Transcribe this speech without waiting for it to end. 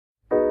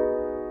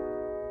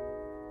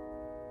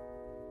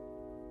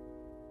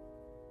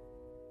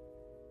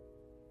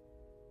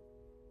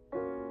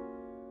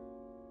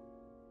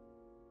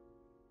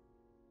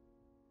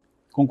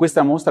Con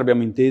questa mostra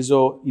abbiamo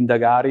inteso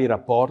indagare il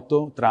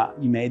rapporto tra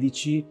i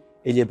Medici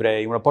e gli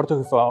ebrei, un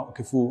rapporto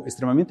che fu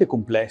estremamente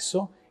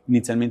complesso,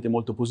 inizialmente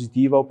molto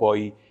positivo,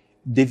 poi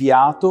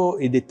deviato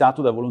e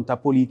dettato da volontà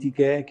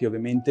politiche che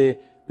ovviamente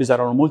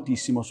pesarono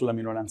moltissimo sulla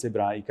minoranza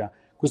ebraica.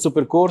 Questo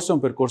percorso è un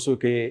percorso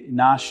che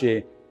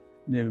nasce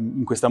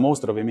in questa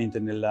mostra ovviamente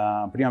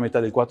nella prima metà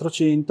del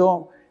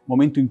 400,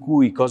 momento in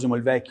cui Cosimo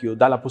il Vecchio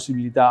dà la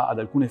possibilità ad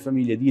alcune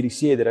famiglie di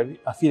risiedere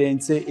a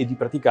Firenze e di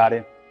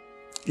praticare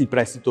il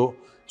prestito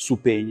su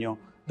pegno.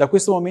 Da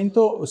questo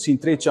momento si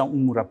intreccia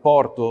un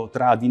rapporto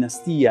tra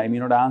dinastia e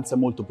minoranza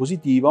molto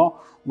positivo,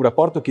 un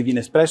rapporto che viene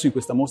espresso in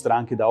questa mostra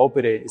anche da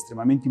opere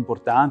estremamente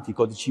importanti,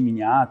 codici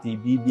miniati,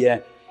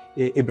 Bibbie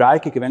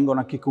ebraiche che vengono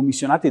anche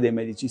commissionate dai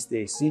Medici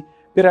stessi,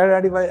 per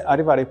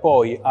arrivare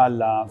poi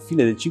alla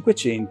fine del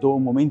Cinquecento,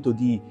 un momento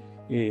di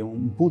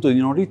un punto di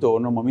non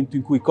ritorno, un momento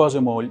in cui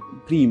Cosimo I,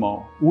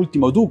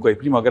 ultimo duca e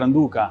primo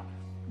granduca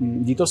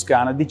di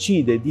Toscana,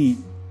 decide di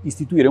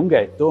istituire un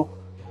ghetto,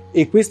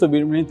 e questo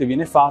ovviamente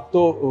viene fatto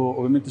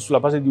ovviamente sulla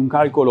base di un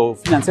calcolo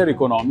finanziario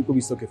economico,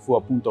 visto che fu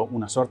appunto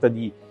una sorta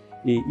di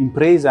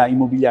impresa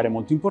immobiliare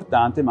molto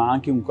importante, ma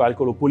anche un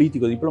calcolo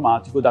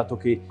politico-diplomatico, dato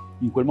che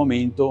in quel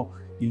momento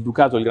il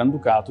Ducato e il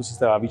Granducato si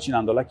stava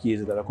avvicinando alla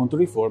Chiesa della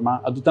Controriforma,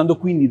 adottando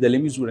quindi delle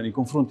misure nei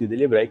confronti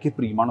degli ebrei che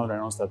prima non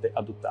erano state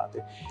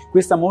adottate.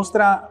 Questa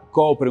mostra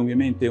copre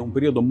ovviamente un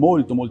periodo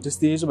molto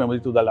esteso, abbiamo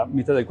detto dalla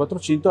metà del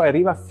 400, e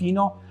arriva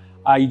fino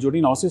ai giorni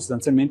nostri,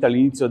 sostanzialmente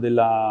all'inizio del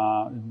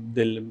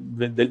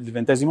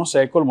XX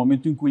secolo,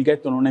 momento in cui il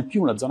ghetto non è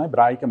più una zona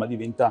ebraica, ma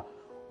diventa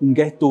un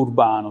ghetto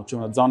urbano, cioè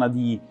una zona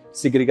di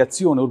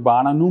segregazione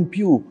urbana non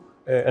più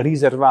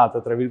riservata,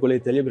 tra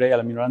virgolette, agli ebrei,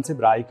 alla minoranza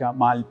ebraica,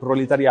 ma al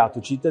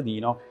proletariato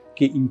cittadino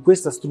che in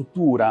questa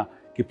struttura,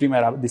 che prima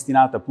era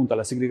destinata appunto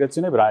alla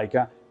segregazione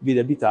ebraica,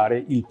 vede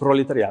abitare il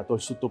proletariato,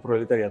 il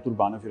sottoproletariato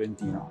urbano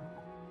fiorentino.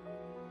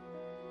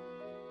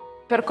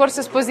 Il percorso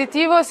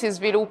espositivo si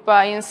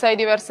sviluppa in 6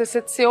 diverse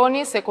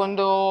sezioni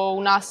secondo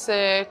un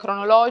asse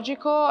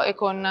cronologico e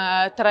con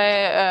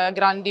 3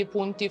 grandi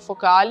punti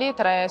focali,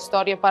 3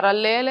 storie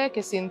parallele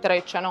che si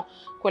intrecciano,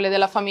 quelle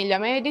della famiglia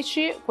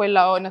Medici,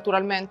 quella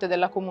naturalmente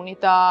della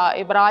comunità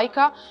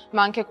ebraica,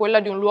 ma anche quella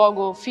di un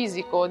luogo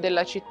fisico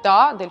della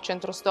città, del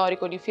centro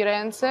storico di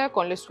Firenze,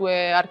 con le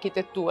sue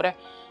architetture.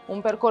 Un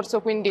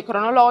percorso quindi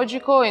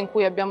cronologico in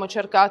cui abbiamo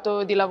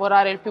cercato di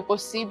lavorare il più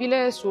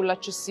possibile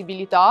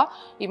sull'accessibilità,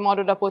 in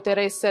modo da poter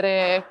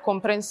essere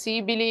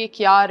comprensibili,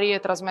 chiari e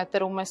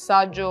trasmettere un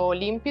messaggio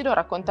limpido,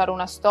 raccontare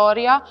una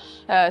storia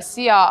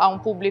sia a un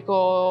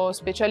pubblico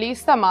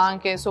specialista, ma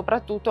anche e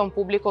soprattutto a un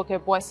pubblico che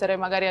può essere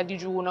magari a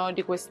digiuno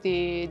di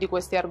questi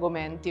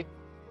argomenti.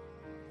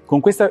 Con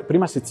questa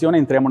prima sezione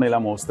entriamo nella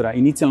mostra.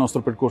 Inizia il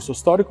nostro percorso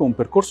storico, un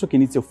percorso che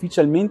inizia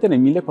ufficialmente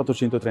nel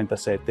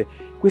 1437.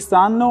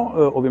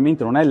 Quest'anno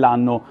ovviamente non è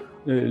l'anno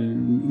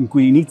in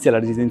cui inizia la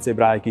residenza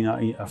ebraica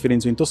a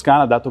Firenze o in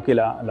Toscana, dato che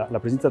la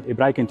presenza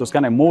ebraica in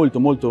Toscana è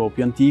molto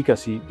più antica,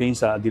 si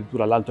pensa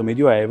addirittura all'Alto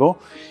Medioevo.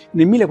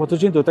 Nel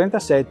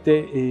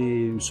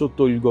 1437,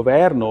 sotto il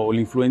governo o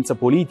l'influenza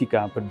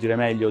politica, per dire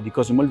meglio, di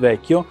Cosimo il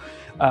Vecchio,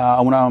 a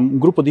un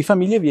gruppo di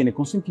famiglie viene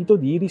consentito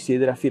di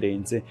risiedere a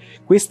Firenze.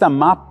 Questa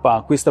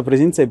mappa, questa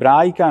presenza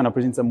ebraica è una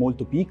presenza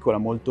molto piccola,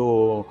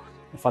 molto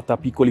fatta a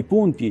piccoli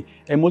punti,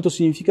 è molto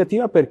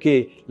significativa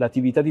perché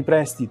l'attività di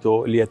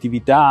prestito, le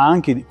attività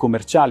anche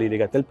commerciali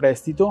legate al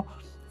prestito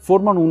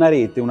formano una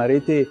rete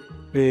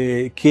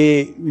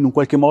che in un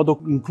qualche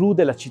modo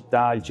include la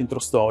città, il centro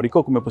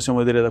storico, come possiamo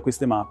vedere da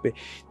queste mappe.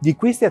 Di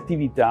queste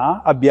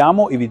attività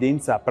abbiamo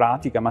evidenza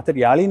pratica,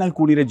 materiale in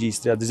alcuni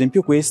registri, ad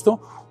esempio questo,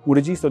 un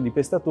registro di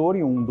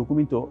pestatori, un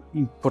documento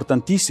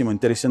importantissimo,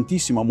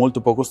 interessantissimo, molto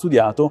poco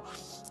studiato,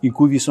 in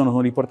cui vi sono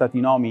riportati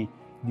i nomi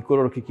di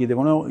coloro che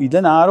chiedevano il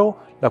denaro,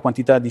 la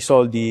quantità di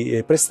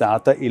soldi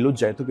prestata e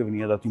l'oggetto che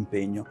veniva dato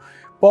impegno.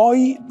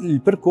 Poi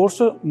il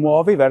percorso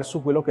muove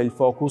verso quello che è il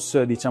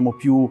focus, diciamo,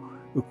 più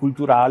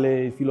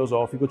culturale,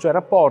 filosofico, cioè il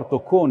rapporto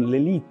con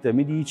l'elite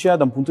medicea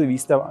da un punto di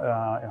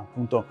vista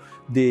appunto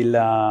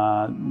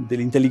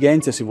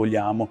dell'intelligenza, se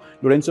vogliamo.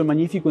 Lorenzo il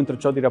Magnifico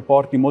intrecciò dei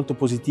rapporti molto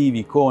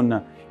positivi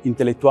con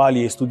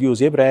intellettuali e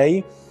studiosi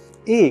ebrei,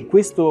 e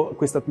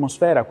questa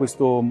atmosfera,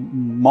 questo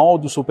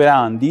modus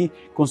operandi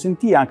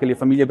consentì anche alle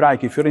famiglie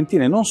ebraiche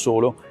fiorentine e non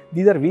solo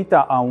di dar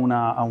vita a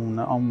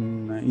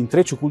un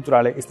intreccio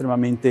culturale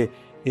estremamente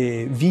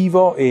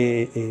vivo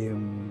e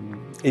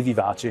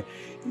vivace.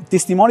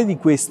 Testimoni di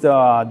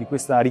questa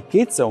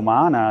ricchezza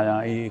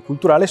umana e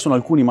culturale sono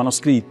alcuni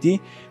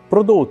manoscritti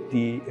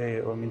prodotti,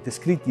 ovviamente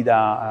scritti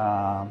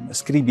da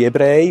scribi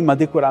ebrei, ma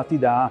decorati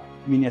da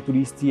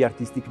miniaturisti e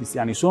artisti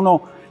cristiani.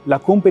 Sono la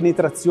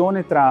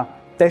compenetrazione tra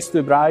testo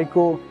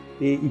ebraico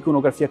e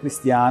iconografia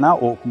cristiana,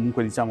 o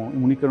comunque diciamo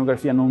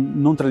un'iconografia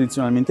non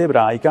tradizionalmente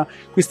ebraica.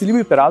 Questi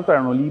libri peraltro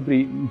erano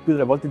libri il più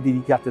delle volte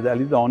dedicati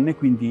alle donne,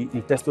 quindi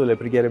il testo delle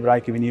preghiere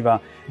ebraiche veniva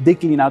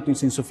declinato in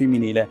senso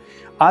femminile.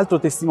 Altro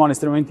testimone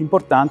estremamente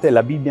importante è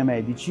la Bibbia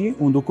Medici,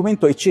 un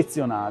documento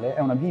eccezionale,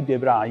 è una Bibbia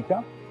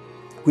ebraica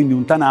quindi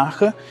un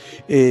Tanakh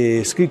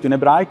scritto in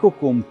ebraico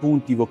con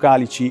punti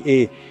vocalici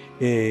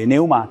e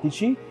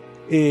neumatici,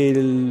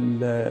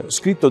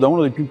 scritto da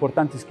uno dei più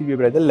importanti scribi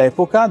ebrei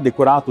dell'epoca,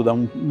 decorato da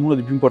uno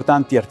dei più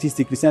importanti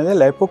artisti cristiani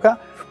dell'epoca,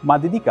 ma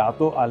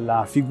dedicato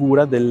alla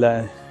figura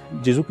del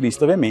Gesù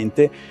Cristo,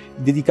 ovviamente,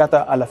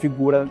 dedicata alla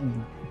figura di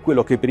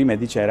quello che per i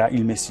Medici era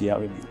il Messia,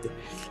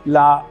 ovviamente.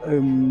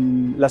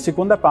 La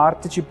seconda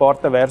parte ci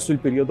porta verso il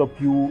periodo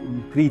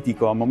più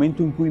critico, al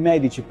momento in cui i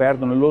Medici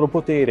perdono il loro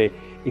potere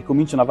e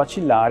cominciano a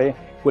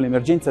vacillare con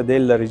l'emergenza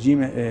del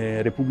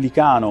regime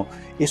repubblicano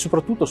e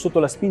soprattutto sotto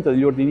la spinta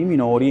degli ordini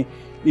minori.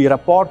 Il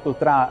rapporto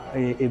tra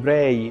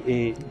ebrei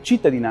e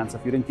cittadinanza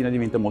fiorentina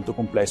diventa molto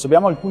complesso.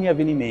 Abbiamo alcuni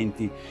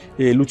avvenimenti,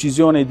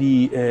 l'uccisione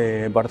di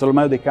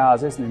Bartolomeo de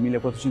Cases nel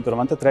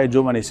 1493,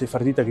 giovane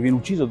sefardita che viene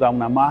ucciso da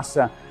una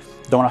massa,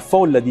 da una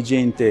folla di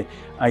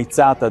gente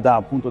aizzata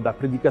appunto da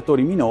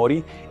predicatori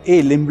minori,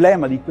 e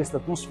l'emblema di questa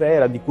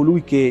atmosfera, di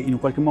colui che in un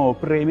qualche modo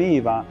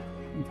premeva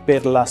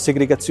per la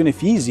segregazione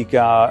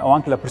fisica o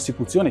anche la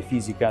persecuzione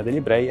fisica degli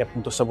ebrei, è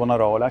appunto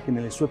Savonarola, che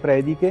nelle sue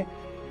prediche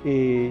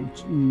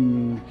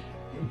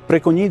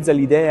preconizza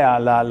l'idea,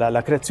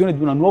 la creazione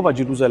di una nuova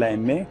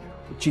Gerusalemme,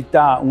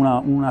 città,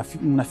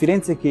 una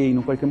Firenze che in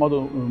un qualche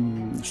modo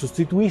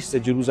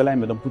sostituisse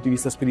Gerusalemme da un punto di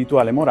vista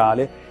spirituale e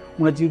morale,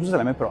 una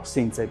Gerusalemme però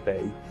senza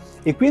ebrei.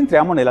 E qui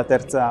entriamo nella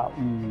terza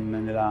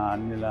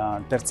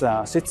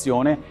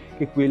sezione,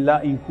 che è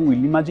quella in cui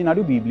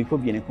l'immaginario biblico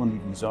viene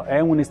condiviso.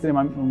 È un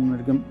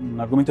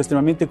argomento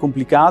estremamente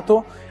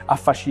complicato,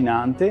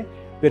 affascinante,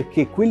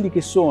 perché quelli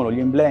che sono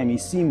gli emblemi, i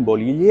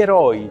simboli, gli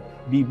eroi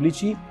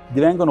biblici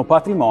divengono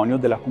patrimonio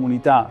della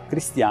comunità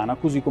cristiana,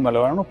 così come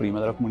lo erano prima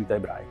della comunità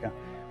ebraica.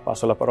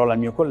 Passo la parola al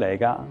mio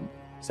collega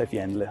Sefy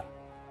Hendler.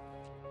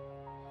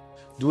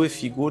 Due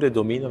figure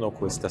dominano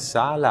questa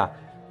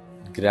sala: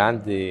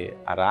 grande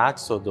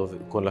arazzo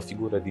con la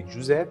figura di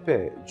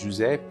Giuseppe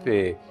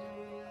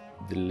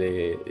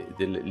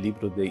del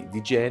libro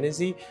di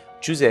Genesi,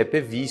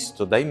 Giuseppe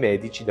visto dai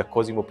Medici, da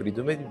Cosimo I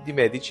di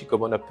Medici,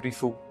 come una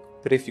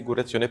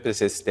prefigurazione per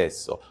se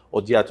stesso,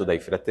 odiato dai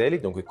fratelli,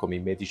 dunque come i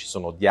Medici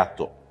sono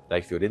odiato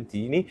dai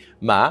fiorentini,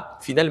 ma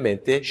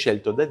finalmente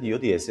scelto da Dio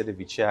di essere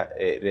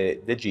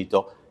vice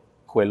d'Egitto.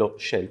 Quello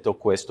scelto,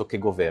 questo che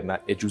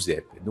governa, è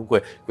Giuseppe.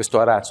 Dunque questo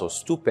arazzo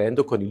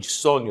stupendo con il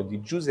sogno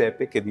di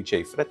Giuseppe che dice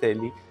ai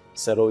fratelli: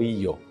 sarò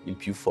io il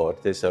più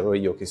forte, sarò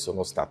io che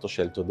sono stato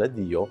scelto da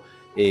Dio.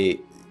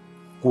 E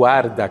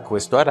guarda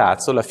questo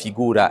arazzo la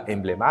figura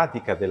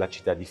emblematica della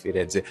città di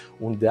Firenze,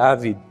 un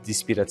David di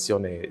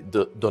ispirazione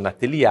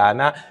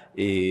donatelliana,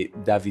 e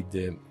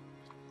David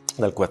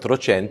dal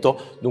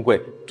 400,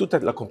 dunque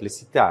tutta la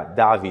complessità,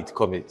 David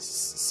come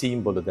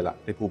simbolo della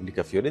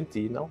Repubblica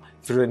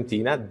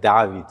Fiorentina,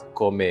 David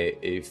come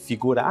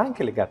figura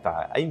anche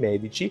legata ai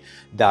Medici,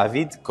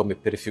 David come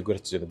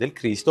prefigurazione del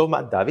Cristo,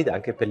 ma David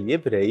anche per gli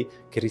ebrei,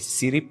 che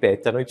si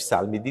ripetano i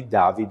psalmi di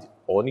David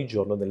ogni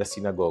giorno nella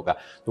sinagoga.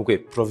 Dunque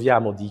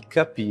proviamo di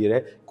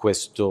capire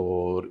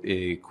questo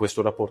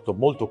rapporto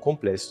molto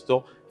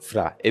complesso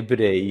fra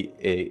ebrei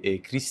e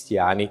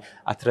cristiani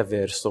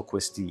attraverso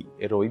questi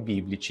eroi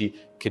biblici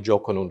che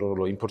giocano un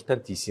ruolo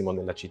importantissimo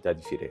nella città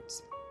di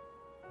Firenze.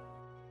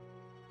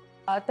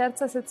 La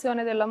terza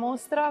sezione della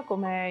mostra,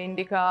 come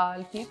indica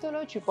il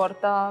titolo, ci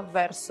porta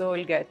verso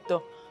il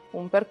ghetto,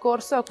 un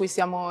percorso a cui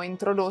siamo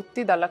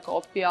introdotti dalla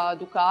coppia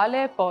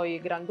ducale, poi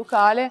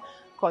granducale,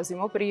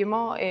 Cosimo I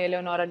e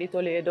Leonora di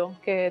Toledo,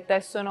 che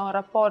tessono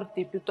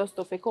rapporti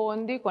piuttosto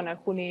fecondi con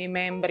alcuni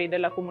membri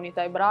della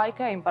comunità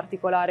ebraica, in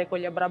particolare con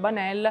gli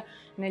Abrabanel,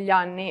 negli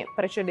anni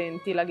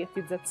precedenti la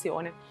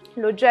ghettizzazione.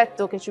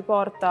 L'oggetto che ci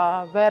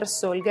porta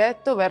verso il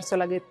ghetto, verso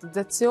la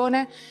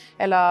ghettizzazione,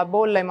 è la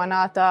bolla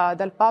emanata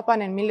dal Papa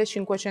nel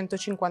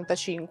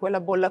 1555,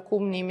 la bolla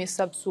Cum Nimis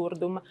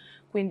Absurdum,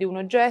 quindi un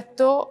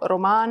oggetto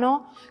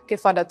romano che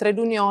fa da trade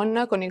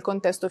union con il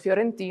contesto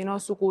fiorentino,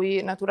 su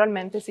cui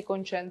naturalmente si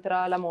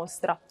concentra la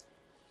mostra.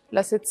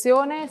 La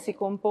sezione si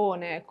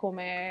compone,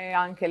 come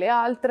anche le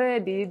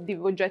altre, di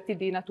oggetti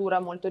di natura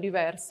molto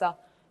diversa,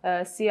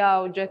 sia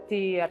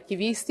oggetti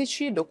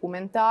archivistici,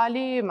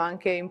 documentali, ma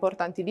anche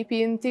importanti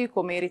dipinti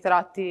come i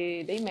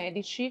ritratti dei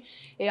Medici,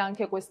 e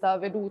anche questa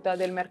veduta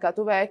del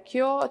Mercato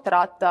Vecchio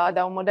tratta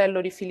da un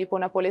modello di Filippo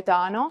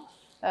Napoletano,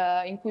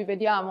 in cui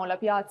vediamo la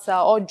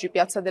piazza, oggi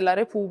Piazza della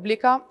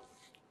Repubblica,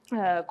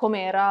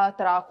 com'era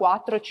tra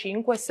 4,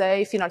 5,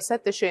 6 fino al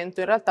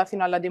 700, in realtà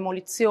fino alla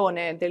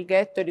demolizione del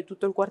ghetto e di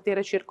tutto il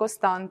quartiere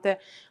circostante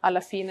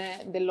alla fine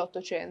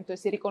dell'800, e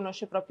si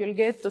riconosce proprio il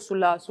ghetto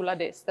sulla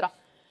destra.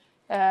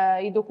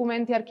 I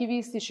documenti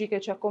archivistici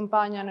che ci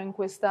accompagnano in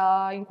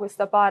questa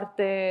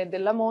parte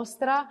della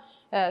mostra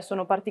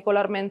sono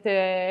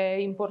particolarmente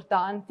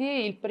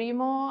importanti. Il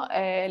primo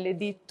è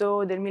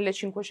l'editto del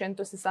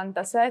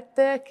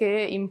 1567 che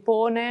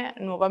impone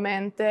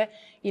nuovamente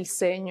il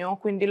segno,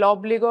 quindi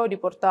l'obbligo di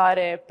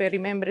portare per i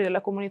membri della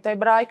comunità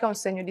ebraica un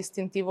segno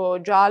distintivo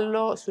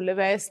giallo sulle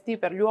vesti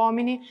per gli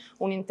uomini,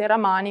 un'intera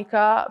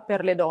manica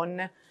per le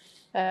donne.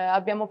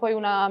 Abbiamo poi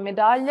una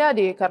medaglia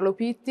di Carlo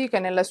Pitti che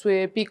nelle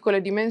sue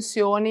piccole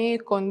dimensioni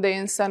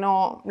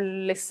condensano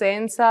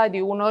l'essenza di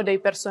uno dei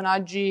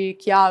personaggi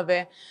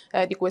chiave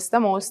di questa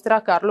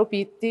mostra, Carlo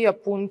Pitti,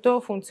 appunto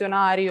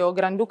funzionario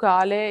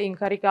granducale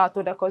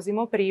incaricato da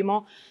Cosimo I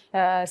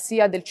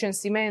sia del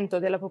censimento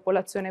della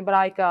popolazione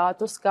ebraica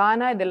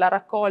toscana e della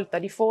raccolta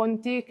di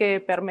fonti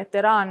che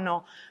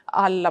permetteranno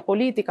alla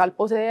politica, al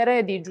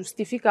potere, di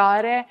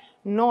giustificare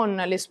non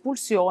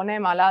l'espulsione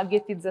ma la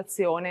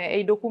ghettizzazione, e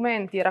i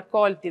documenti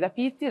raccolti da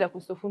Pitti, da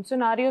questo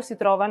funzionario, si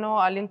trovano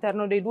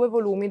all'interno dei 2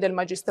 volumi del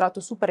Magistrato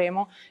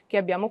Supremo che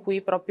abbiamo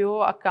qui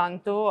proprio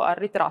accanto al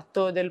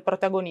ritratto del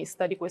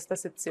protagonista di questa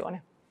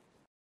sezione.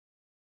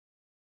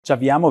 Ci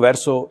avviamo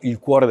verso il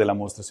cuore della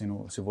mostra,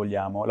 se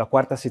vogliamo, la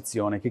 4ª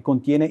sezione, che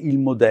contiene il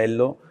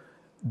modello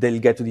del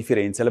ghetto di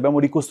Firenze. L'abbiamo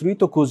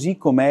ricostruito così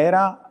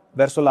com'era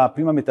verso la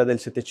prima metà del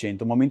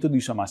Settecento, momento di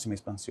sua massima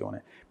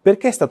espansione.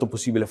 Perché è stato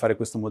possibile fare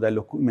questo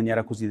modello in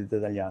maniera così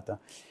dettagliata?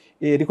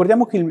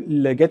 Ricordiamo che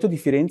il ghetto di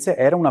Firenze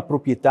era una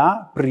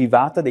proprietà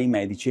privata dei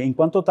Medici e in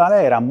quanto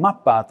tale era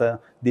mappata,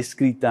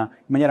 descritta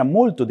in maniera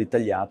molto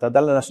dettagliata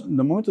dal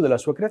momento della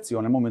sua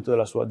creazione al momento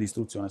della sua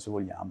distruzione, se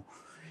vogliamo.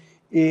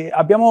 E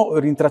abbiamo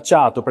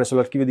rintracciato presso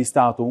l'Archivio di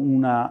Stato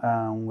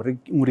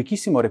un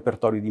ricchissimo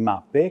repertorio di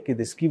mappe che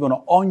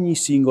descrivono ogni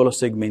singolo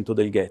segmento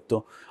del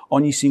ghetto,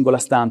 ogni singola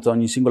stanza,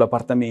 ogni singolo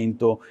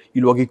appartamento, i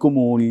luoghi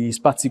comuni, gli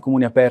spazi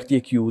comuni aperti e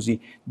chiusi.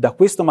 Da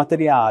questo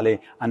materiale,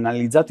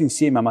 analizzato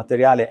insieme a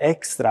materiale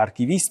extra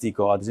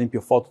archivistico, ad esempio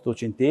foto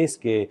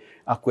ottocentesche,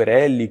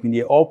 acquerelli,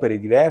 quindi opere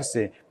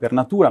diverse per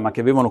natura, ma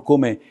che avevano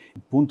come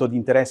punto di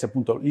interesse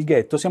appunto il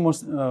ghetto, siamo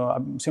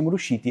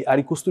riusciti a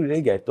ricostruire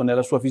il ghetto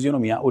nella sua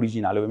fisionomia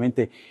originale.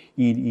 Ovviamente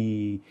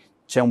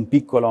c'è un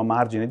piccolo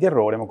margine di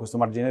errore, ma questo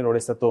margine di errore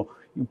è stato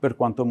per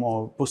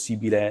quanto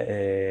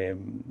possibile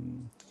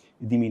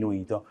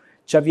diminuito.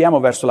 Ci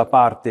avviamo verso la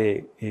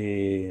parte,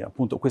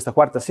 appunto, questa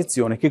 4ª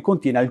sezione che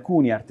contiene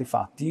alcuni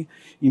artefatti,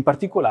 in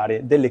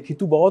particolare delle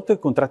ketubot,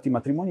 contratti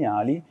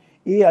matrimoniali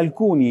e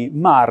alcuni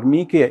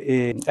marmi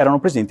che erano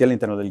presenti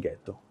all'interno del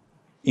ghetto.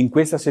 In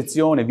questa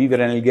sezione,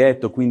 vivere nel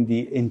ghetto,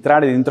 quindi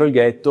entrare dentro il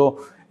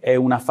ghetto, è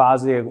una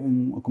fase,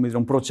 come dire,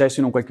 un processo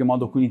in un qualche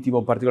modo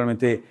cognitivo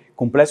particolarmente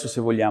complesso,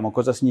 se vogliamo.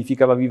 Cosa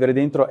significava vivere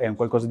dentro è un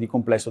qualcosa di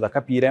complesso da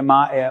capire,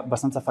 ma è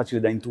abbastanza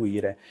facile da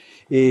intuire.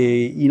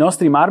 E i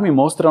nostri marmi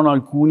mostrano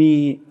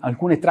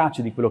alcune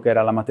tracce di quello che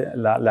era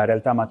la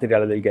realtà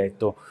materiale del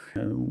ghetto.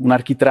 Un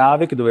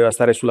architrave che doveva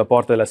stare sulla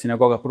porta della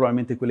sinagoga,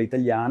 probabilmente quella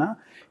italiana,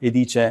 e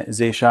dice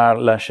Zeshar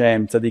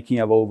Lashem Tzadikim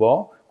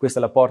Yavou, questa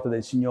è la porta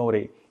del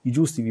Signore, i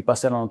giusti vi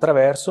passeranno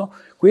attraverso.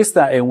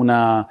 Questa è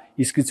una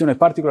iscrizione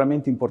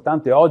particolarmente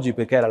importante oggi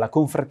perché era la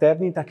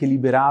confraternita che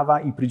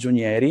liberava i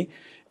prigionieri,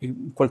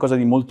 qualcosa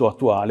di molto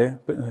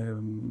attuale,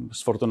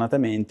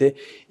 sfortunatamente,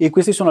 e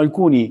queste sono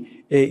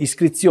alcune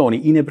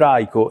iscrizioni in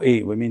ebraico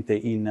e ovviamente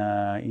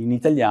in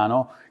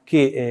italiano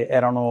che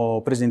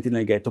erano presenti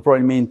nel ghetto,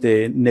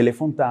 probabilmente nelle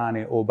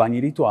fontane o bagni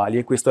rituali,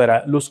 e questo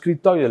era lo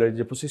scrittoio delle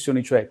leggi e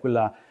possessioni, cioè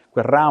quel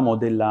ramo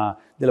della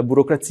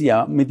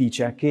burocrazia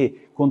medicea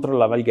che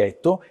controllava il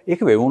ghetto e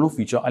che aveva un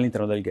ufficio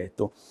all'interno del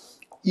ghetto.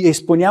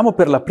 Esponiamo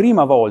per la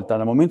prima volta,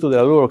 dal momento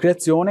della loro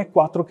creazione,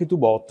 4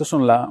 ketubot,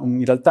 sono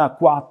in realtà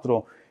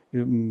 4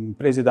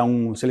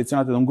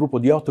 selezionate da un gruppo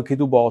di 8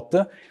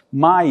 ketubot,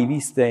 mai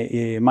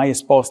viste, mai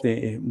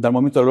esposte dal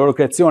momento della loro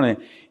creazione,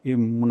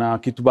 una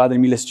ketubah del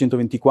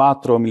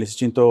 1624,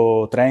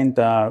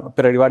 1630,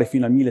 per arrivare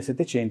fino al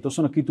 1700,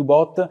 sono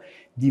ketubot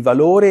di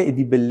valore e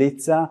di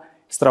bellezza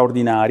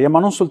straordinaria, ma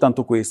non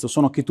soltanto questo,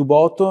 sono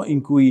ketubot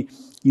in cui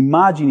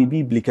immagini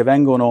bibliche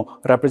vengono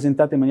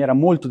rappresentate in maniera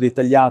molto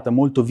dettagliata,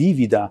 molto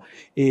vivida,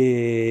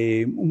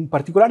 e in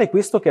particolare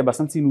questo che è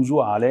abbastanza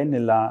inusuale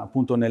nella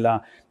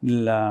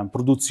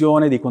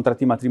produzione dei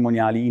contratti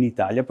matrimoniali in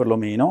Italia,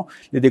 perlomeno.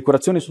 Le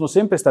decorazioni sono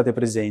sempre state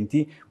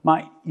presenti,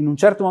 ma in un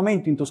certo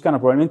momento in Toscana,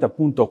 probabilmente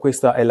appunto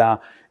questa è la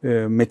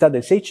metà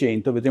del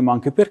 600, vedremo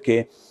anche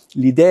perché,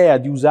 l'idea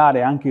di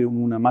usare anche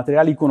un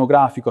materiale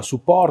iconografico a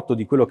supporto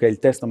di quello che è il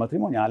testo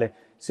matrimoniale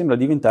sembra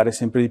diventare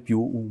sempre di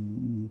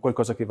più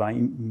qualcosa che va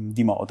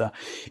di moda.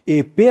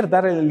 E per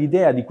dare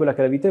l'idea di quella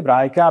che è la vita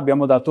ebraica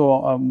abbiamo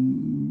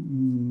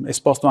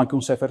esposto anche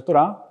un Sefer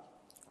Torah,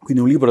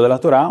 quindi un libro della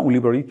Torah, un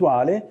libro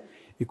rituale.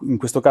 In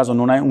questo caso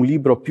non è un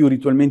libro più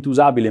ritualmente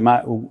usabile,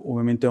 ma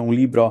ovviamente è un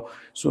libro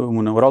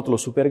un rotolo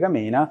su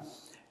pergamena,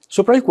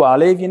 sopra il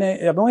quale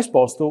abbiamo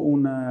esposto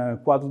un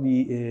quadro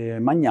di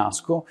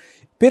Magnasco.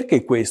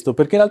 Perché questo?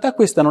 Perché in realtà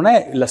questa non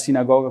è la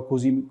sinagoga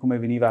così come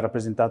veniva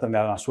rappresentata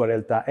nella sua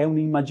realtà, è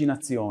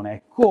un'immaginazione,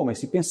 è come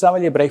si pensava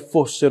gli ebrei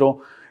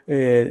fossero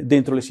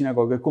dentro le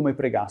sinagoghe, come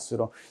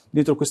pregassero.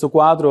 Dentro questo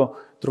quadro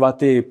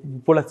trovate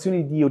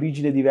popolazioni di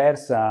origine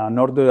diversa,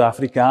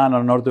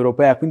 nordafricana, nord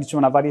europea, quindi c'è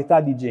una varietà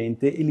di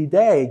gente e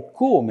l'idea è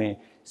come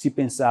si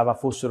pensava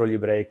fossero gli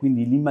ebrei,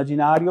 quindi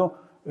l'immaginario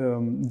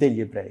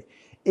degli ebrei.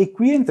 E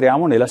qui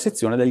entriamo nella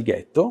sezione del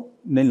ghetto,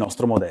 nel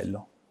nostro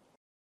modello.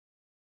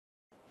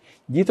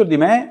 Dietro di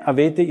me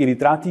avete i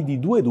ritratti di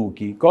 2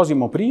 duchi,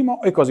 Cosimo I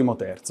e Cosimo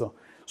III.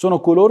 sono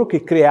coloro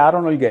che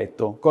crearono il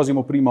ghetto.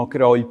 Cosimo I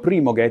creò il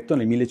primo ghetto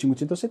nel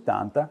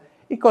 1570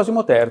 e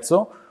Cosimo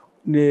III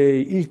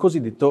il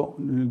cosiddetto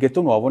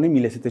ghetto nuovo nel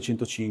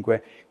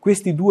 1705.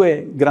 Questi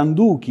due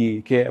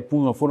granduchi, che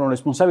appunto furono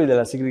responsabili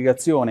della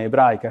segregazione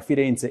ebraica a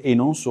Firenze e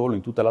non solo,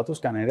 in tutta la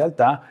Toscana in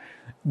realtà,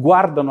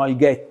 guardano al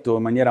ghetto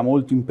in maniera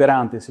molto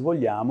imperante, se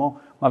vogliamo,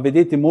 ma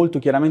vedete molto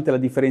chiaramente la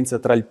differenza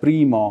tra il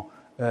primo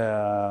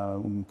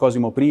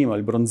Cosimo I,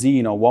 il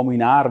bronzino, uomo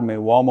in arme,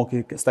 uomo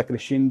che sta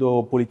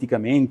crescendo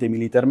politicamente,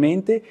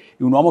 militarmente,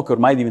 e un uomo che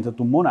ormai è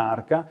diventato un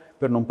monarca,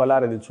 per non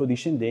parlare del suo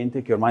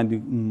discendente, che ormai è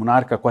un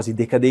monarca quasi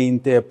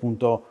decadente,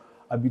 appunto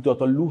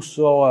abituato al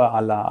lusso,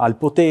 al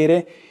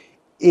potere,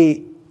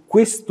 e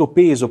questo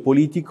peso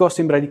politico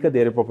sembra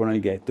ricadere proprio nel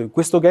ghetto.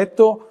 Questo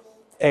ghetto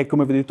è,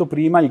 come vi ho detto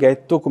prima, il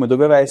ghetto come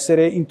doveva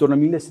essere intorno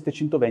al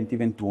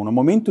 1720-21,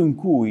 momento in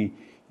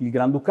cui il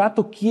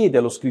Granducato chiede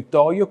allo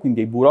scrittoio,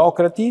 quindi ai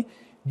burocrati,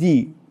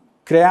 di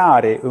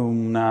creare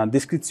una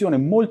descrizione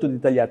molto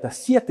dettagliata,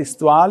 sia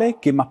testuale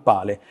che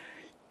mappale.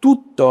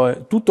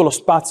 Tutto lo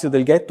spazio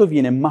del ghetto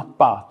viene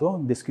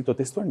mappato, descritto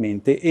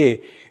testualmente,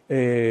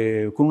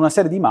 e con una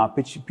serie di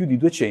mappe, più di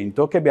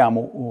 200, che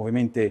abbiamo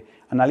ovviamente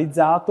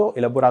analizzato,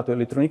 elaborato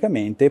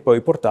elettronicamente e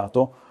poi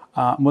portato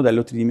a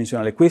modello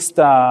tridimensionale.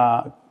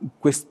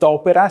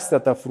 Quest'opera è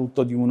stata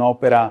frutto di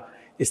un'opera,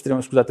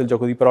 scusate il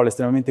gioco di parole,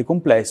 estremamente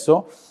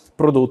complesso,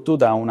 prodotto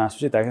da una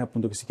società che,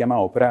 appunto, che si chiama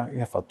Opera, che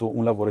ha fatto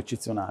un lavoro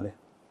eccezionale.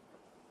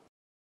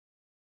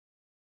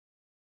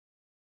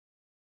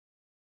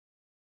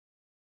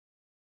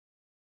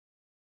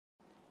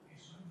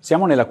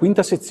 Siamo nella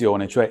quinta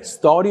sezione, cioè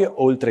storie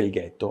oltre il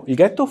ghetto. Il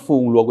ghetto fu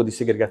un luogo di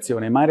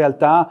segregazione, ma in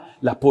realtà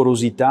la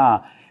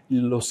porosità,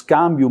 lo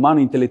scambio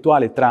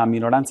umano-intellettuale tra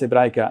minoranza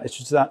ebraica e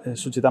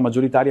società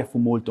maggioritaria fu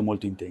molto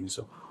molto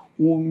intenso.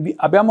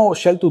 Abbiamo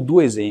scelto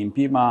due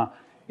esempi, ma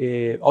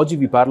oggi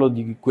vi parlo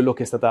di quello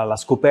che è stata la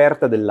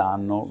scoperta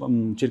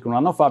dell'anno. Circa un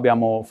anno fa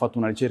abbiamo fatto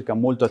una ricerca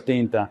molto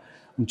attenta,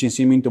 un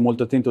censimento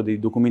molto attento dei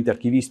documenti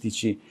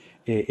archivistici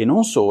e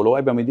non solo,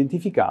 abbiamo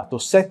identificato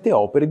 7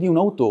 opere di un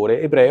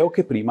autore ebreo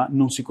che prima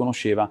non si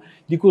conosceva,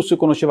 di cui si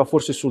conosceva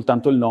forse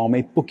soltanto il nome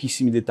e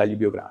pochissimi dettagli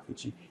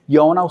biografici.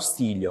 Iona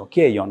Ostilio.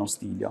 Chi è Iona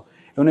Ostilio?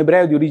 È un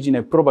ebreo di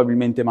origine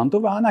probabilmente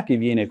mantovana che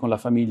viene con la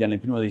famiglia nel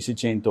primo del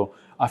 600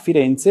 a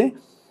Firenze,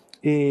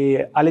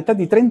 e all'età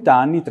di 30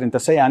 anni,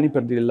 36 anni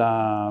per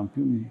dirla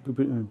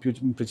più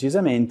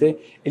precisamente,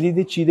 egli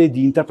decide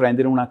di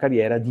intraprendere una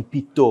carriera di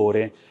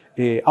pittore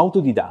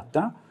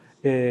autodidatta,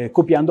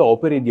 copiando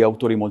opere di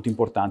autori molto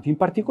importanti, in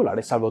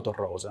particolare Salvator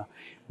Rosa.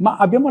 Ma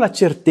abbiamo la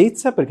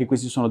certezza, perché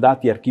questi sono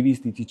dati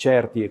archivistici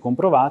certi e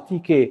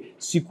comprovati, che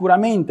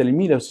sicuramente nel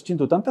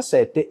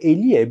 1687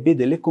 egli ebbe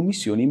delle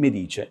commissioni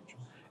Medici.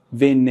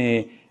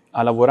 Venne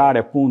a lavorare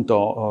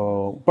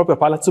appunto proprio a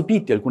Palazzo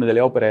Pitti, alcune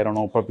delle opere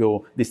erano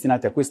proprio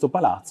destinate a questo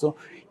palazzo.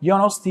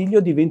 Iona Ostilio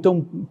diventa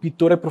un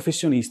pittore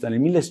professionista, nel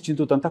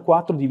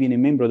 1684 diviene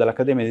membro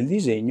dell'Accademia del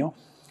Disegno,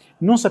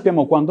 non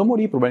sappiamo quando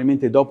morì,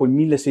 probabilmente dopo il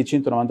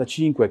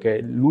 1695, che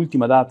è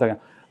l'ultima data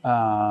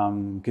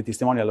che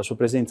testimonia la sua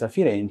presenza a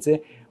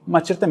Firenze,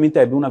 ma certamente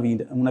ebbe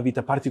una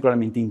vita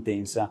particolarmente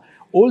intensa.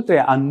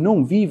 Oltre a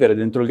non vivere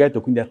dentro il ghetto,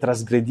 quindi a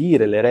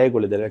trasgredire le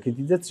regole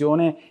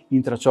dell'archetizzazione,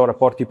 intracciò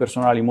rapporti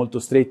personali molto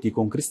stretti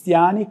con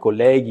cristiani,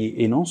 colleghi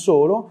e non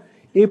solo,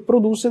 e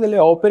produsse delle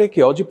opere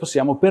che oggi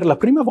possiamo per la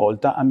prima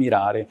volta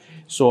ammirare.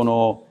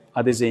 Sono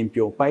ad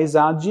esempio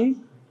paesaggi,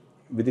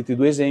 vedete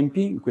 2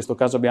 esempi, in questo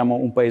caso abbiamo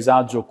un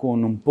paesaggio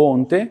con un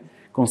ponte,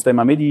 con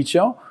stemma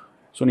Medicio,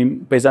 sono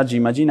paesaggi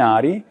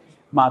immaginari,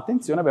 ma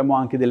attenzione, abbiamo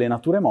anche delle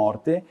nature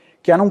morte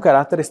che hanno un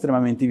carattere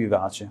estremamente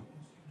vivace.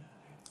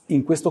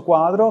 In questo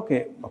quadro,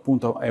 che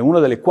appunto è una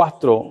delle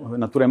 4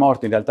 nature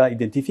morte in realtà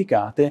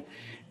identificate,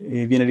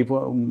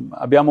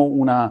 abbiamo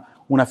una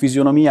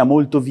fisionomia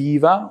molto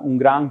viva, un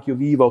granchio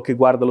vivo che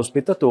guarda lo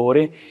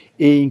spettatore,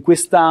 e in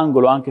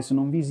quest'angolo, anche se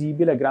non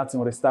visibile, grazie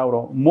a un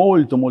restauro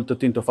molto molto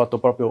attento fatto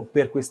proprio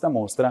per questa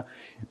mostra,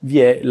 vi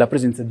è la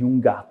presenza di un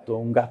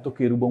gatto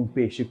che ruba un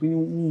pesce, quindi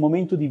un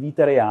momento di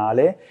vita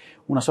reale,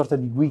 una sorta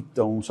di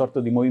guitto, una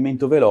sorta di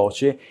movimento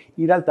veloce,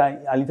 in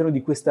realtà all'interno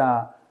di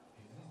questa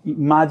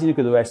immagine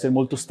che doveva essere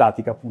molto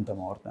statica, a punta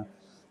morta.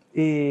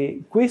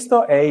 E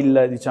questo è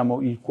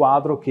il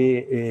quadro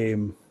che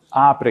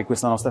apre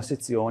questa nostra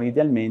sezione,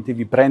 idealmente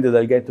vi prende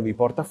dal ghetto, vi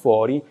porta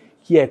fuori.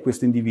 Chi è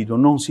questo individuo?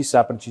 Non si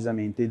sa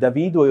precisamente,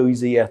 Davido o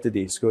Isaia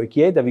tedesco. E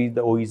chi è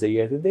Davido o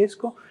Isaia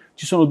tedesco?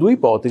 Ci sono 2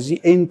 ipotesi,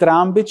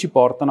 entrambe ci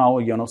portano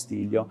a Iona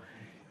Ostilio.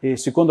 E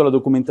secondo la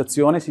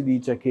documentazione si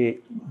dice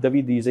che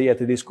Davido Isaia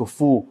tedesco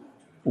fu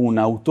un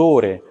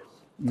autore,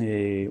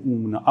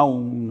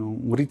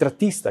 un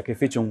ritrattista che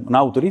fece un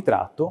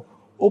autoritratto,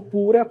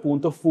 oppure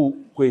appunto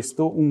fu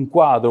questo un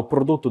quadro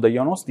prodotto da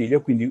Iona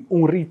Ostilio, quindi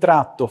un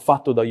ritratto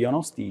fatto da Iona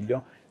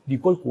Ostilio di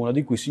qualcuno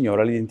di cui si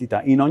ignora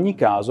l'identità. In ogni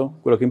caso,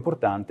 quello che è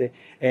importante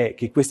è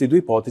che queste 2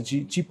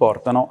 ipotesi ci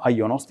portano a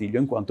Iona Ostilio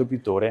in quanto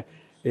pittore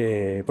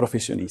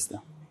professionista.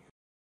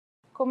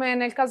 Come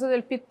nel caso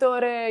del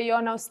pittore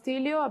Iona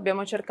Ostilio,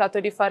 abbiamo cercato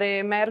di fare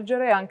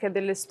emergere anche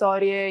delle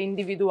storie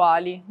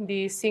individuali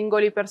di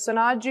singoli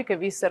personaggi che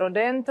vissero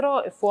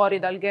dentro e fuori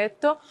dal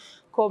ghetto,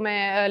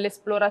 come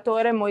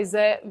l'esploratore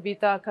Moisè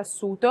Vita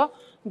Cassuto,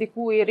 di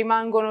cui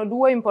rimangono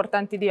due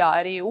importanti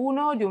diari,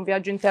 uno di un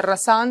viaggio in Terra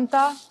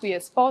Santa, qui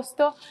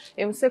esposto,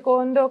 e un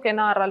secondo che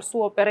narra il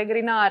suo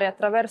peregrinare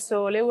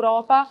attraverso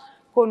l'Europa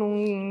con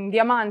un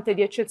diamante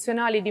di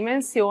eccezionali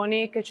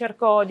dimensioni che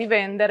cercò di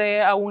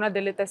vendere a una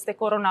delle teste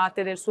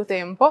coronate del suo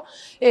tempo,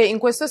 e in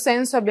questo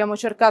senso abbiamo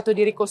cercato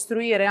di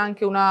ricostruire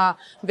anche una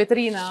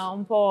vetrina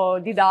un po'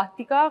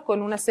 didattica con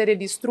una serie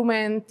di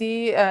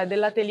strumenti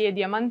dell'atelier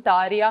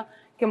diamantaria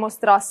che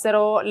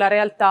mostrassero la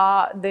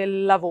realtà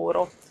del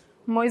lavoro.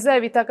 Moisè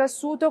Vita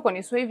Cassuto con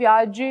i suoi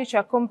viaggi ci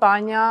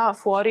accompagna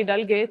fuori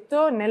dal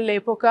ghetto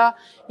nell'epoca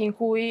in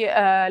cui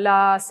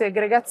la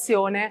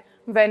segregazione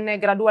venne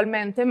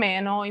gradualmente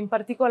meno, in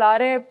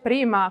particolare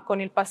prima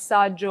con il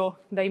passaggio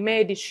dai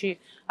Medici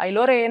ai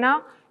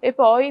Lorena e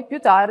poi più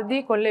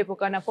tardi con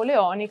l'epoca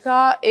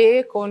napoleonica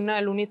e con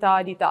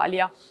l'Unità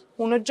d'Italia.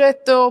 Un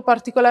oggetto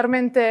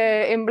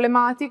particolarmente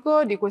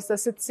emblematico di questa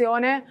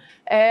sezione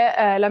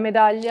è la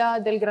medaglia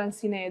del Gran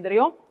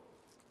Sinedrio,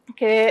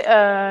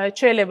 che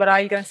celebra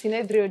il Gran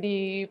Sinedrio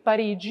di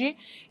Parigi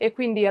e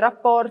quindi i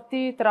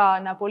rapporti tra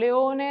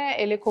Napoleone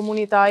e le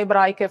comunità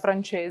ebraiche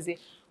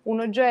francesi. Un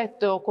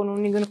oggetto con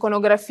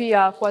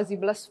un'iconografia quasi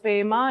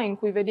blasfema in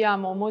cui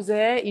vediamo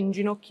Mosè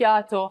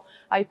inginocchiato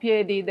ai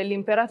piedi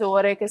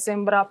dell'imperatore che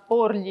sembra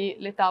porgli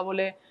le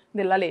tavole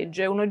della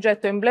legge. Un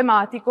oggetto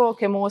emblematico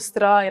che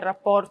mostra il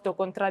rapporto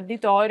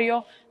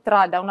contraddittorio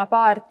tra, da una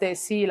parte,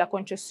 sì, la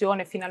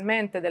concessione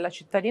finalmente della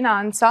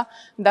cittadinanza,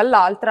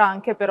 dall'altra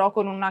anche però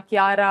con una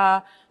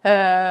chiara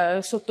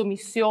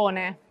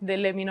sottomissione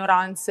delle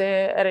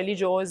minoranze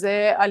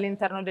religiose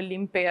all'interno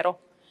dell'impero.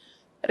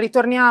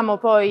 Ritorniamo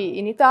poi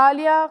in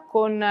Italia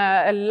con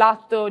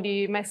l'atto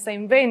di messa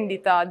in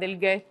vendita del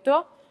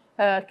ghetto,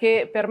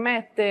 che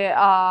permette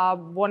a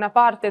buona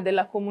parte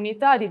della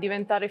comunità di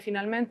diventare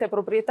finalmente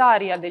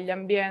proprietaria degli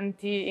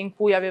ambienti in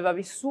cui aveva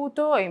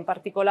vissuto e in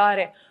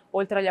particolare,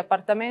 oltre agli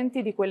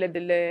appartamenti, di quelle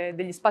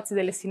degli spazi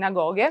delle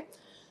sinagoghe,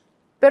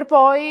 per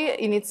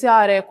poi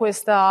iniziare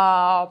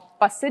questa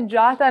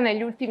passeggiata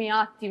negli ultimi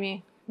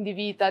attimi di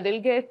vita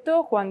del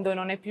ghetto, quando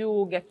non è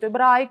più ghetto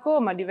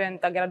ebraico, ma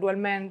diventa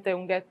gradualmente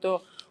un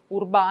ghetto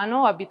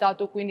urbano,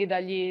 abitato quindi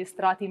dagli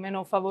strati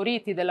meno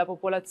favoriti della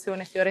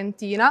popolazione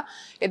fiorentina,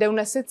 ed è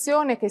una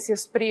sezione che si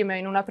esprime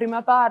in una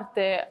prima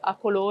parte a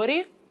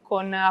colori,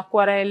 con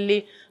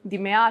acquarelli di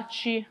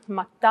Meacci,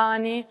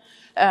 Mattani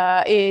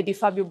e di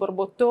Fabio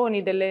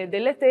Borbottoni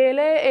delle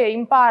tele, e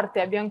in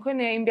parte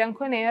in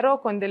bianco e nero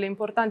con delle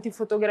importanti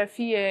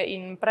fotografie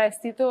in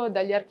prestito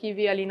dagli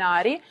archivi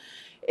alinari,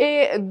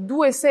 e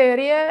due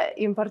serie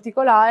in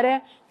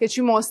particolare che ci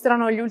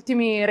mostrano gli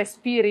ultimi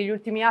respiri, gli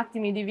ultimi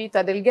attimi di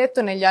vita del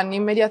ghetto negli anni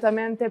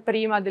immediatamente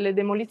prima delle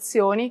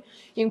demolizioni,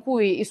 in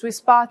cui i suoi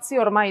spazi,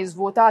 ormai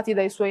svuotati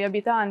dai suoi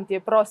abitanti e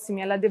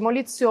prossimi alla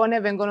demolizione,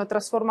 vengono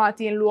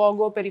trasformati in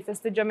luogo per i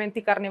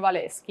festeggiamenti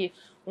carnevaleschi.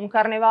 Un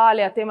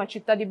carnevale a tema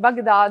città di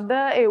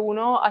Baghdad e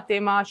uno a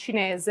tema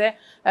cinese,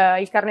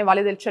 il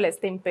carnevale del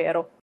Celeste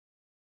Impero.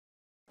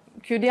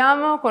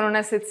 Chiudiamo con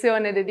una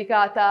sezione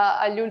dedicata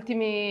agli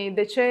ultimi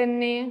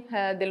decenni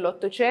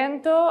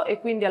dell'Ottocento e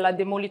quindi alla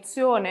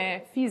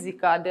demolizione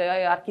fisica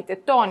e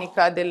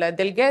architettonica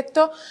del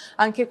ghetto,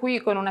 anche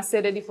qui con una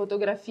serie di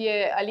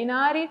fotografie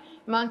alinari,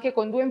 ma anche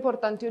con due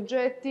importanti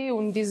oggetti,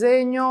 un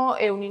disegno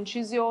e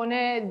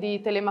un'incisione di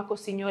Telemaco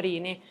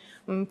Signorini,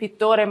 un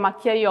pittore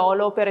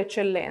macchiaiolo per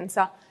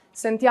eccellenza.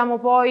 Sentiamo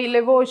poi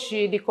le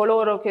voci di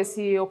coloro che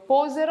si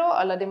opposero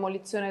alla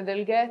demolizione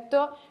del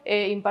ghetto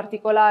e in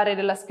particolare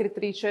della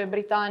scrittrice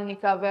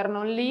britannica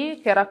Vernon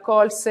Lee, che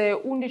raccolse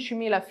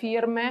 11.000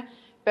 firme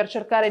per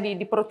cercare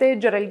di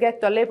proteggere il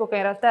ghetto. All'epoca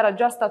in realtà era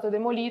già stato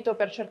demolito,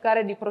 per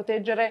cercare di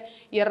proteggere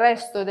il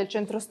resto del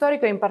centro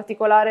storico e in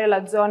particolare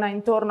la zona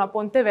intorno a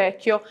Ponte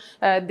Vecchio,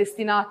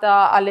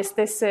 destinata alle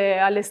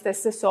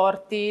stesse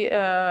sorti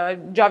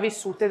già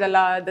vissute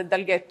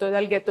dal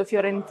ghetto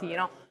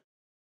fiorentino.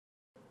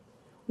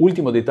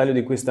 Ultimo dettaglio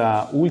di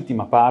questa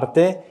ultima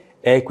parte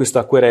è questo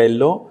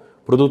acquerello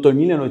prodotto nel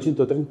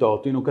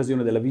 1938 in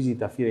occasione della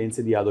visita a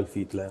Firenze di Adolf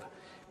Hitler.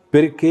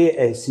 Perché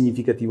è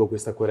significativo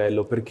questo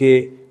acquerello?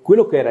 Perché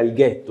quello che era il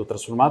ghetto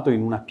trasformato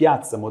in una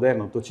piazza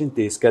moderna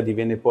ottocentesca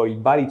divenne poi il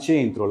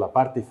baricentro, la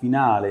parte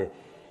finale,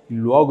 il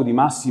luogo di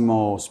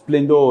massimo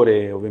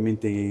splendore,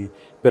 ovviamente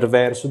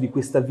perverso, di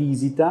questa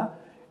visita.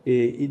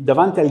 E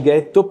davanti al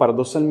ghetto,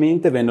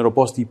 paradossalmente, vennero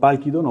posti i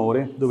palchi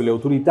d'onore dove le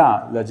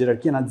autorità, la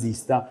gerarchia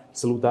nazista,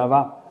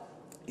 salutava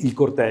il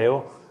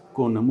corteo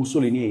con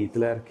Mussolini e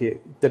Hitler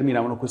che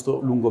terminavano questo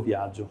lungo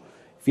viaggio.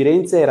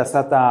 Firenze era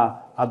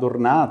stata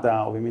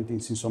adornata, ovviamente in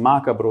senso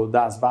macabro,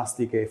 da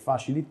svastiche e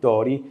fasci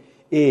littori,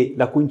 e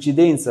la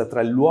coincidenza tra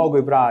il luogo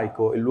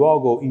ebraico e il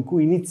luogo in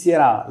cui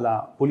inizierà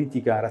la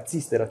politica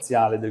razzista e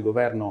razziale del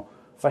governo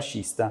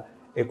fascista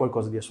è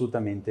qualcosa di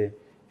assolutamente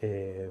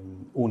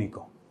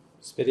unico.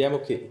 Speriamo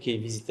che i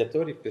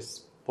visitatori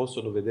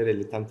possono vedere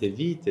le tante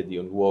vite di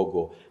un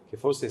luogo che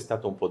forse è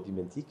stato un po'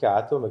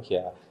 dimenticato, ma che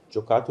ha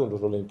giocato un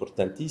ruolo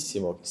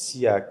importantissimo,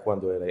 sia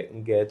quando era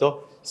un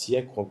ghetto,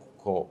 sia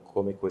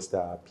come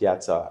questa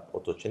piazza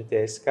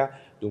ottocentesca.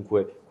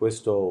 Dunque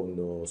questo è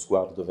uno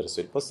sguardo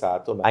verso il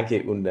passato, ma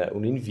anche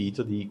un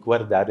invito di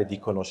guardare e di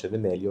conoscere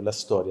meglio la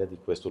storia di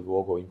questo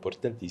luogo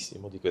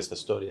importantissimo, di questa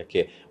storia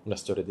che è una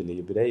storia degli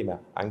ebrei, ma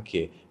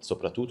anche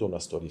soprattutto una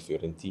storia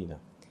fiorentina.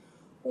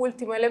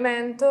 Ultimo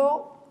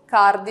elemento,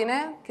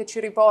 cardine, che ci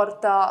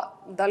riporta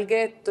dal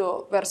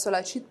ghetto verso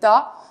la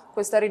città,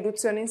 questa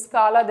riduzione in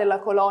scala della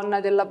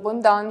colonna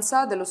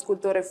dell'abbondanza dello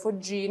scultore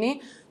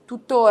Foggini,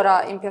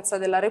 tuttora in Piazza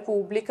della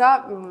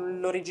Repubblica,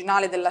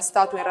 l'originale della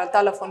statua in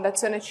realtà la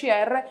Fondazione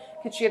CR,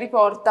 che ci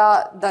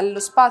riporta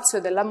dallo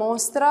spazio della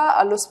mostra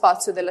allo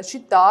spazio della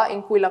città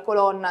in cui la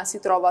colonna si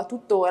trova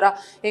tuttora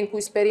e in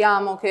cui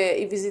speriamo che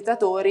i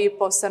visitatori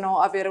possano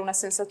avere una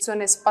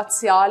sensazione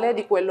spaziale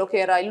di quello che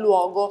era il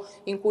luogo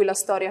in cui la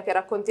storia che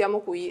raccontiamo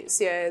qui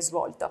si è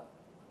svolta.